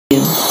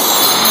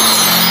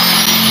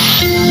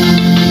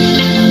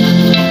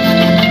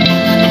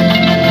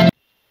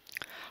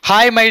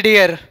Hi my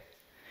dear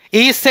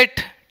Ecet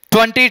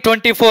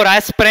 2024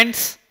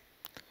 aspirants.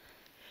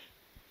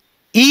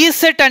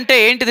 Ecet అంటే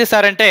ఏంటిది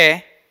sir అంటే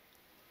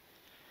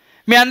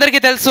మీ అందరికీ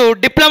తెలుసు,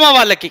 డిప్లొమా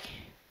వాళ్ళకి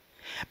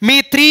మీ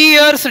 3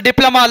 years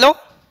డిప్లొమాలో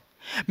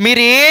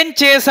మీరు ఏం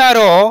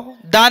చేశారో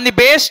దాన్ని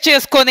బేస్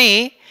చేసుకొని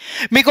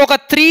మీకు ఒక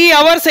 3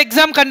 hours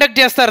ఎగ్జామ్ కండక్ట్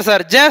చేస్తారు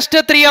సార్. Just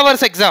 3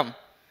 hours exam.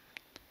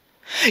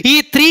 ఈ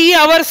 3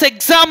 hours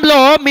ఎగ్జామ్లో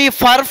మీ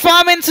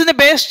పర్ఫార్మెన్స్ని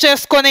బేస్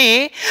చేసుకొని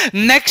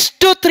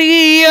నెక్స్ట్ 3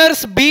 years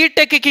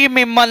బీటెక్కి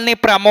మిమ్మల్ని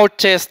ప్రమోట్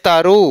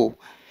చేస్తారు.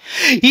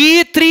 ఈ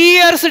 3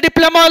 years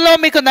డిప్లొమాలో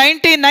మీకు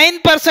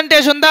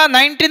 99% ఉందా,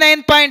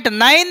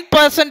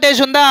 99.9%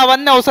 ఉందా,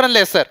 అవన్నీ అవసరం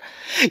లేదు సార్.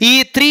 ఈ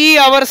 3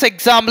 hours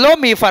ఎగ్జామ్లో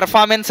మీ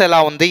పర్ఫార్మెన్స్ ఎలా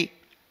ఉంది,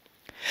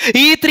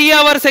 ఈ 3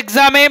 hours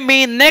ఎగ్జామే మీ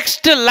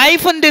నెక్స్ట్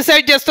లైఫ్ని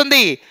డిసైడ్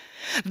చేస్తుంది.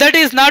 That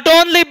is not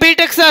only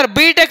BTech sir.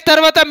 BTech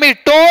తర్వాత మీ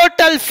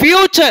total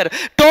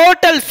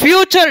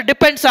future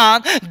depends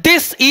on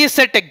this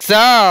ECET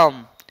exam.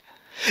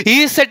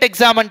 ECET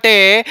exam అంటే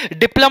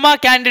డిప్లొమా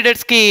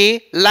క్యాండిడేట్స్కి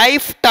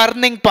లైఫ్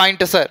టర్నింగ్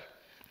పాయింట్ సార్.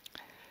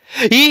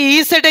 ఈ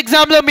ఈసెట్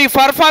ఎగ్జామ్లో మీ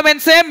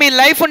పర్ఫార్మెన్సే మీ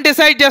లైఫ్ని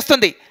డిసైడ్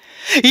చేస్తుంది.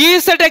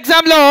 ఈసెట్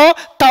ఎగ్జామ్లో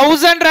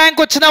 1000 ర్యాంక్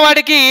వచ్చిన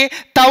వాడికి,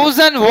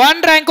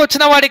 1001 ర్యాంక్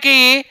వచ్చిన వాడికి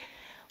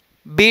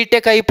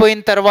బీటెక్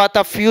అయిపోయిన తర్వాత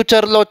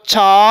ఫ్యూచర్లో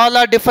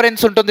చాలా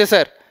డిఫరెన్స్ ఉంటుంది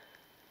సార్.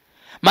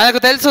 మనకు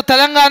తెలుసు,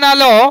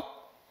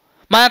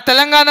 మన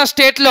తెలంగాణ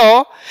స్టేట్లో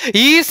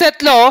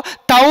ఈసెట్లో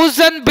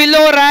 1000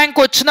 బిలో ర్యాంక్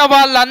వచ్చిన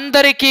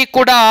వాళ్ళందరికీ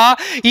కూడా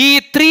ఈ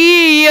 3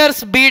 years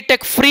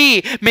బీటెక్ ఫ్రీ.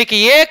 మీకు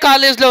ఏ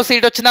కాలేజ్లో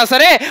సీట్ వచ్చినా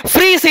సరే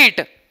ఫ్రీ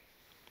సీట్.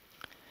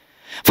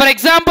 ఫర్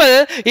ఎగ్జాంపుల్,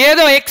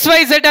 ఏదో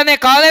XYZ అనే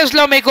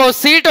కాలేజ్లో మీకు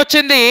సీట్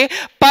వచ్చింది,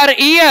 పర్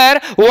ఇయర్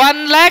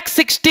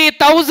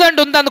 1,60,000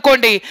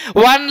 ఉందనుకోండి.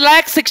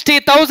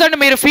 1,60,000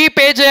 మీరు ఫీ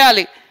పే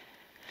చేయాలి.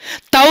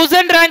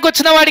 1000 ర్యాంక్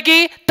వచ్చిన వాడికి,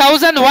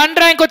 1001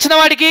 ర్యాంక్ వచ్చిన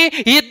వాడికి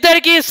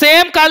ఇద్దరికి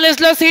సేమ్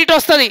కాలేజ్లో సీట్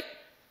వస్తుంది.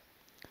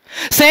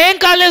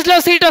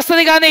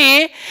 కానీ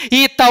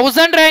ఈ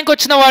 1000 ర్యాంక్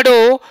వచ్చిన వాడు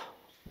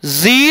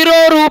 0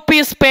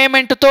 రూపీస్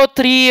పేమెంట్తో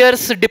 3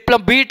 years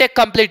బీటెక్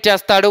కంప్లీట్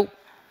చేస్తాడు.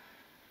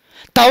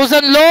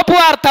 1000 లోపు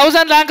ఆ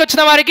 1000 ర్యాంక్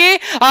వచ్చిన వారికి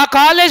ఆ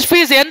కాలేజ్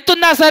ఫీజు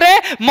ఎంతున్నా సరే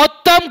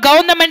మొత్తం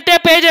గవర్నమెంటే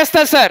పే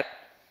చేస్తారు సార్.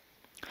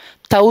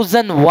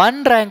 1001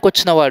 ర్యాంక్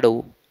వచ్చిన వాడు,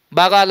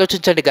 బాగా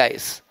ఆలోచించండి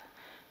గాయస్,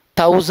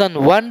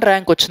 1001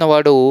 ర్యాంక్ వచ్చిన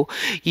వాడు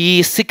ఈ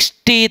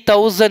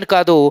 60,000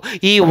 కాదు,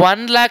 ఈ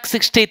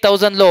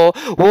 1,60,000లో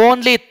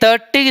ఓన్లీ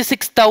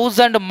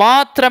 36,000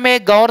 మాత్రమే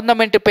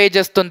గవర్నమెంట్ పే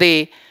చేస్తుంది.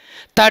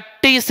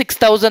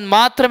 36,000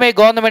 మాత్రమే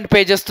గవర్నమెంట్ పే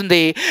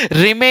చేస్తుంది.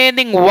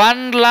 రిమైనింగ్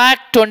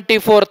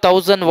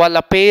 1,24,000 వాళ్ళ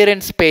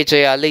పేరెంట్స్ పే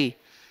చేయాలి.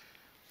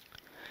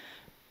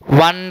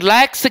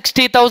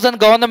 1,60,000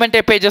 గవర్నమెంటే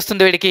పే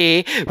చేస్తుంది వీడికి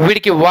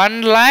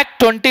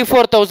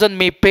 1,24,000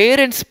 మీ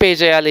పేరెంట్స్ పే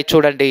చేయాలి.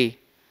 చూడండి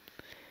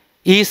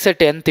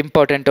ఈసెట్ ఎంత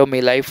ఇంపార్టెంటో మీ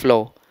లైఫ్లో.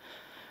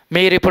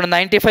 మీరు ఇప్పుడు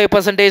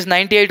 95%,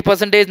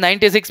 98%,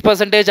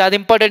 96% అది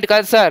ఇంపార్టెంట్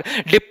కాదు సార్.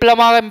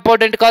 డిప్లొమా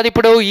ఇంపార్టెంట్ కాదు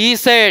ఇప్పుడు,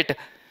 ఈసెట్.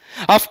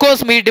 అఫ్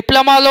కోర్స్ మీ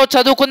డిప్లొమాలో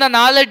చదువుకున్న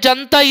నాలెడ్జ్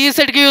అంతా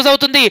ఈసెట్కి యూజ్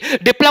అవుతుంది.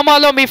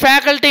 డిప్లొమాలో మీ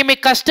ఫ్యాకల్టీ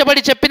మీకు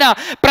కష్టపడి చెప్పిన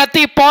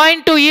ప్రతి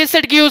పాయింట్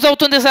ఈసెట్కి యూజ్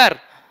అవుతుంది సార్.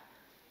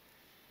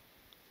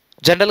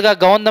 జనరల్గా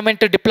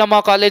గవర్నమెంట్ డిప్లొమా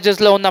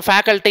కాలేజెస్లో ఉన్న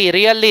faculty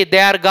really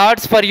they are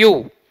God's for you.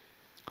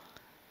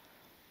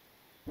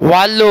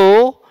 వాళ్ళు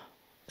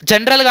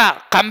జనరల్గా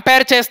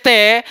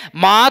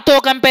మాతో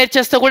కంపేర్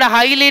చేస్తే కూడా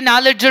highly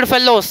knowledged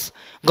fellows.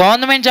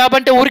 Government job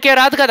అంటే ఊరికే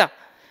రాదు కదా.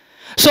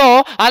 సో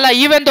అలా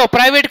ఈవెన్ దో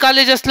ప్రైవేట్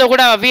కాలేజెస్లో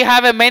కూడా we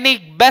have a many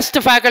best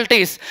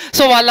faculties.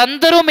 So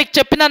వాళ్ళందరూ మీకు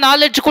చెప్పిన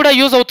నాలెడ్జ్ కూడా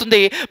యూజ్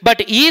అవుతుంది.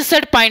 బట్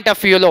ఈసెట్ పాయింట్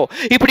ఆఫ్ వ్యూలో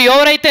ఇప్పుడు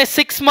ఎవరైతే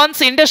 6 months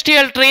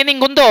ఇండస్ట్రియల్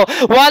ట్రైనింగ్ ఉందో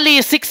వాళ్ళు ఈ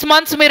 6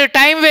 months మీరు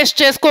టైం వేస్ట్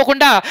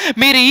చేసుకోకుండా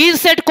మీరు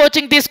ఈసెట్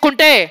కోచింగ్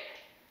తీసుకుంటే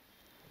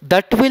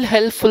that will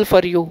helpful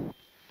for you.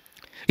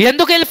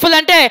 ఎందుకు హెల్ప్ఫుల్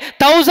అంటే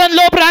 1000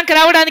 లోపు ర్యాంక్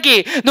రావడానికి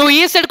నువ్వు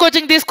ఈసెట్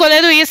కోచింగ్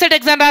తీసుకోలేదు, ఈసెట్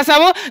ఎగ్జామ్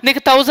రాసావు,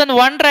 నీకు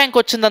 1001 ర్యాంక్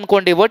వచ్చింది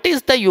అనుకోండి, what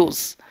is the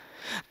use?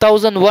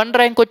 1001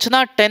 rank వచ్చినా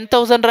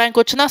 10,000 ర్యాంక్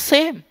వచ్చినా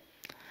సేమ్.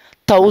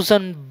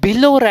 1000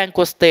 బిలో ర్యాంక్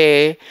వస్తే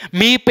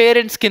మీ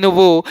పేరెంట్స్కి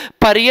నువ్వు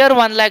పర్ ఇయర్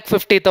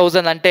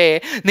 1,50,000 అంటే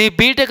నీ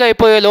బీటెక్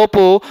అయిపోయే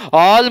లోపు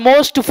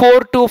ఆల్మోస్ట్ 4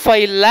 to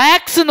 5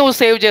 lakhs నువ్వు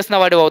సేవ్ చేసిన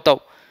వాడు అవుతావు.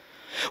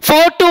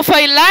 4 to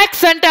 5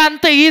 lakhs అంటే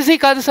అంత ఈజీ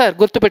కాదు సార్,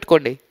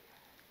 గుర్తుపెట్టుకోండి.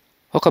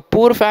 ఒక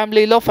పూర్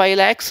ఫ్యామిలీలో 5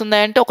 lakhs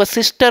ఉన్నాయంటే ఒక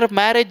సిస్టర్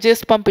మ్యారేజ్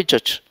చేసి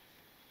పంపించవచ్చు.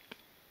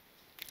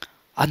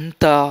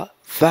 అంత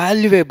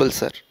వాల్యుయేబుల్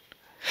సార్.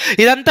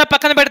 ఇదంతా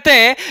పక్కన పెడితే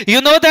you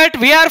know that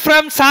we are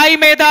from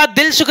SAIMEDHA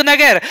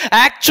Dilsukhnagar.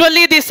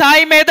 Actually the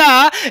SAIMEDHA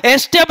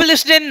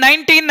established in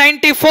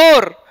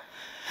 1994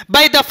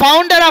 by the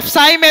founder of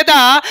SAIMEDHA,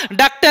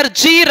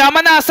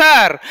 Dr.G.Ramana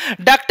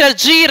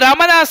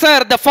sir,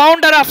 the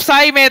founder of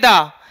SAIMEDHA.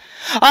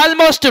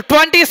 Almost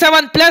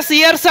 27+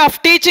 years of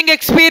teaching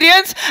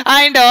experience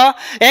and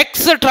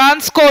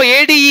ex-Transco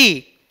ADE.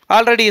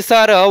 Already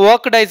sir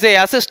worked as a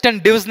assistant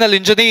divisional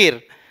engineer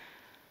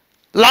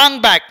long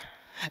back.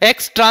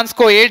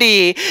 ex-Transco ADE.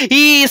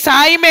 ఈ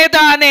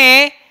SAIMEDHA అనే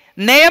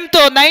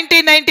నేమ్తో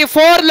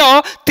 1994లో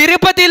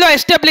తిరుపతిలో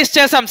establish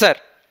చేశాం sir.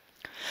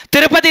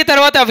 Tirupati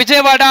తర్వాత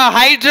Vijayawada,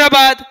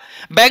 Hyderabad,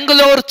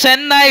 Bengaluru,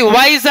 Chennai,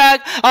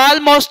 Vizag,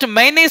 almost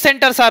many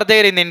centres are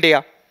there in India.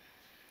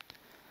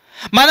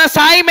 మన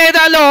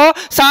సాయిమేధాలో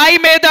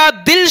సాయిమేధా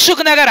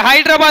దిల్సుఖ్ నగర్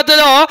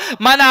హైదరాబాద్లో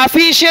మన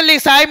officially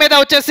Sai Medha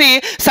వచ్చేసి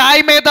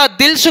Sai Medha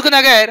Dilsukh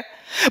Nagar.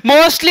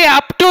 Mostly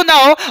up to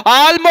now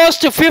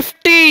almost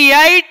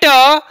 58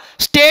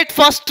 state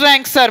first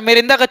ranks sir. మీరు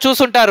ఇందాక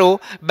చూసుంటారు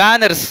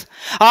banners.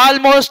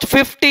 Almost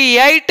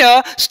 58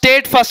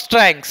 state first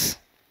ranks.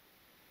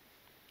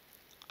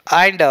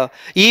 And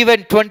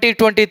even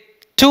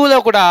 2022లో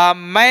కూడా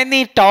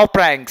many top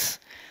ranks.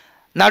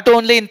 Not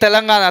only in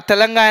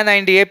Telangana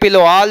and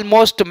ఏపీలో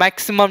almost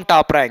maximum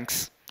top ranks.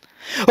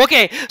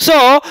 Okay, so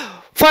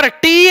for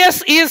TS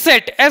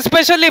Ecet,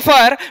 especially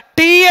for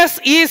TS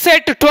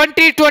Ecet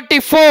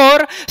 2024,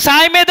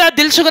 SAIMEDHA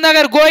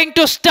Dilsukhnagar going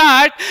to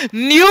start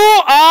new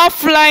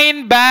offline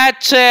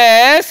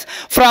batches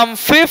from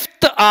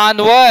 5th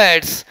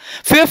onwards.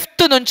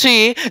 5th నుంచి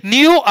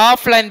new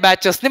offline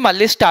బ్యాచెస్ని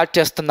మళ్ళీ start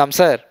చేస్తున్నాం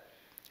sir.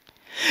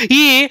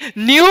 ఈ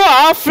new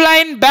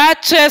offline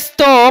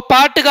బ్యాచెస్తో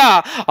పాటుగా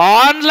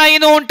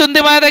online ఉంటుంది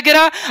మన దగ్గర,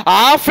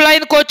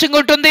 offline coaching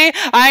ఉంటుంది,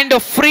 and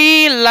free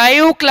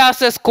live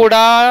classes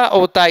కూడా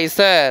అవుతాయి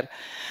సార్.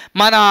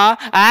 మన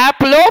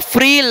యాప్లో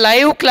ఫ్రీ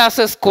లైవ్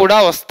క్లాసెస్ కూడా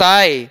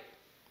వస్తాయి.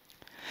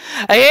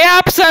 ఏ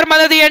యాప్ సార్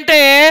మనది అంటే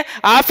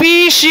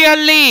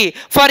అఫీషియల్లీ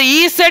ఫర్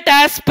ఈసెట్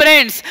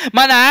ఆస్పిరెంట్స్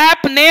మన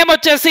యాప్ నేమ్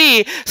వచ్చేసి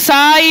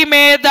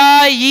సాయిమేధా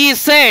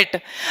ఈసెట్.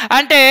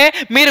 అంటే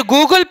మీరు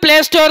గూగుల్ ప్లే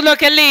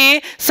స్టోర్లోకి వెళ్ళి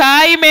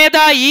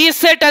సాయిమేధా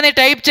ఈసెట్ అని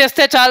టైప్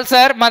చేస్తే చాలు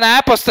సార్, మన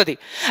యాప్ వస్తుంది.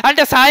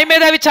 అంటే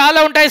సాయిమేధావి చాలా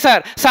ఉంటాయి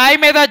సార్.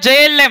 సాయిమేధా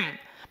JLM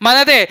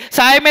మనదే,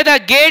 సాయిమేధా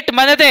గేట్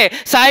మనదే,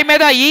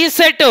 సాయిమేధా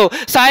ఈసెట్,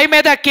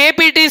 సాయిమేధా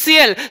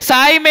KPTCL,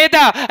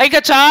 సాయిమేధా,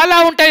 ఇంకా చాలా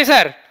ఉంటాయి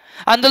సార్.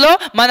 అందులో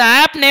మన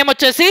యాప్ నేమ్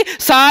వచ్చేసి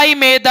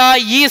సాయిమేధా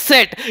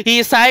ఈసెట్. ఈ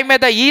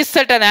సాయిమేధా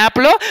ఈసెట్ అనే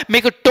యాప్లో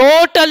మీకు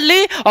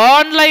totally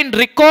online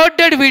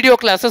recorded video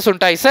classes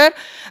ఉంటాయి సార్.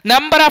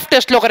 నెంబర్ ఆఫ్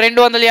టెస్ట్లు ఒక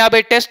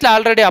 250 టెస్ట్లు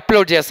ఆల్రెడీ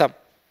అప్లోడ్ చేసాం.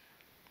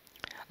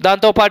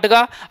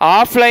 దాంతోపాటుగా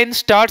offline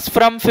starts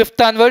from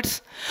 5th onwards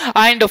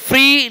and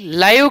free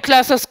live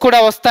classes కూడా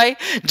వస్తాయి.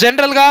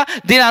 జనరల్గా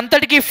దీని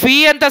అంతటికి ఫీ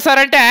ఎంత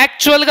సార్ అంటే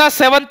యాక్చువల్గా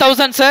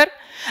 7,000 సార్.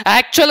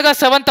 యాక్చువల్గా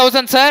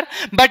 7,000 sir.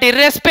 But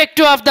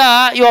irrespective of the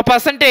your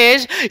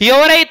percentage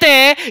ఎవరైతే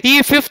ఈ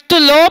 5th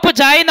లోపు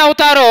జాయిన్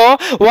అవుతారో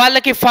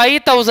వాళ్ళకి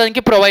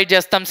 5,000కి ప్రొవైడ్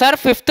చేస్తాం సార్.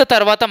 5th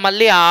తర్వాత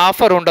మళ్ళీ ఆ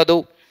ఆఫర్ ఉండదు.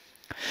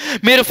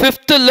 మీరు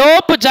 5th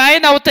లోపు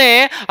జాయిన్ అవుతే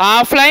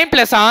offline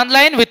plus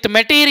online with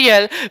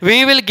material we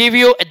will give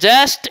you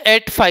just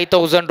at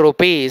 5,000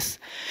 rupees.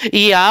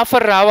 ఈ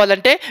ఆఫర్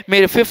రావాలంటే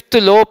మీరు 5th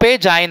లోపే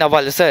జాయిన్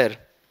అవ్వాలి సార్.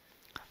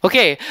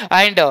 ఓకే,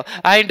 అండ్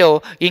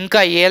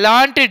ఇంకా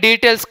ఎలాంటి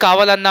డీటెయిల్స్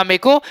కావాలన్నా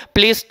మీకు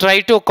please try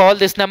to call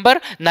this number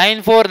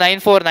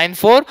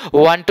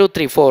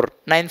 9494941234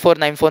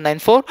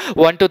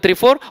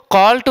 9494941234.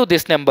 Call to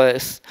this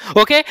numbers.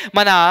 Okay,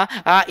 మన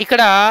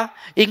ఇక్కడ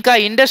ఇంకా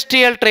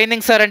ఇండస్ట్రియల్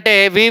ట్రైనింగ్ సార్ అంటే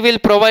we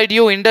will provide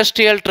you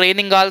industrial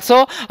training also,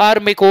 are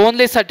మీకు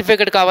ఓన్లీ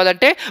సర్టిఫికేట్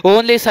కావాలంటే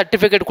ఓన్లీ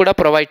సర్టిఫికేట్ కూడా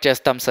ప్రొవైడ్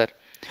చేస్తాం సార్.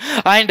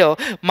 అండ్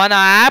మన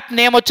యాప్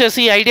నేమ్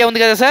వచ్చేసి ఐడియా ఉంది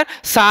కదా సార్,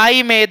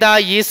 సాయిమేధా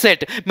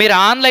ఈసెట్. మీరు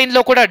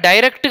ఆన్లైన్లో కూడా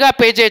డైరెక్ట్గా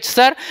పే చేయొచ్చు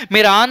సార్.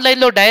 మీరు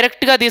ఆన్లైన్లో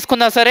డైరెక్ట్గా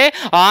తీసుకున్నా సరే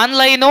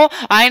online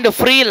and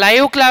free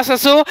live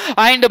classes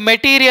and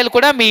material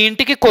కూడా మీ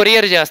ఇంటికి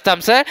కొరియర్ చేస్తాం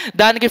సార్.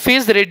 దానికి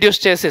ఫీజు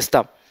రిడ్యూస్ చేసి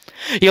ఇస్తాం.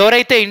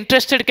 ఎవరైతే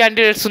ఇంట్రెస్టెడ్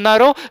క్యాండిడేట్స్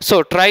ఉన్నారో so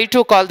try to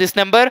call this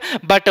number.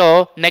 But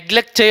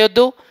neglect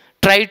చేయొద్దు.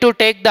 Try to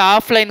take the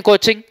offline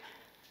coaching.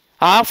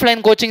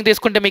 Offline coaching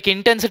తీసుకుంటే మీకు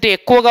ఇంటెన్సిటీ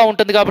ఎక్కువగా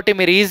ఉంటుంది కాబట్టి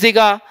మీరు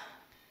ఈజీగా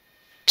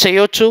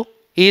చేయొచ్చు,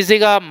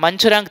 ఈజీగా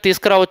మంచి ర్యాంక్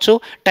తీసుకురావచ్చు.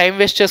 టైం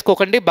వేస్ట్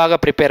చేసుకోకండి, బాగా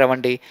ప్రిపేర్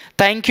అవ్వండి.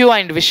 Thank you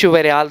and wish you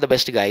very all the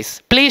best guys.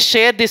 Please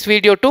share this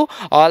video to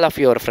all of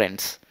your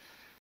friends.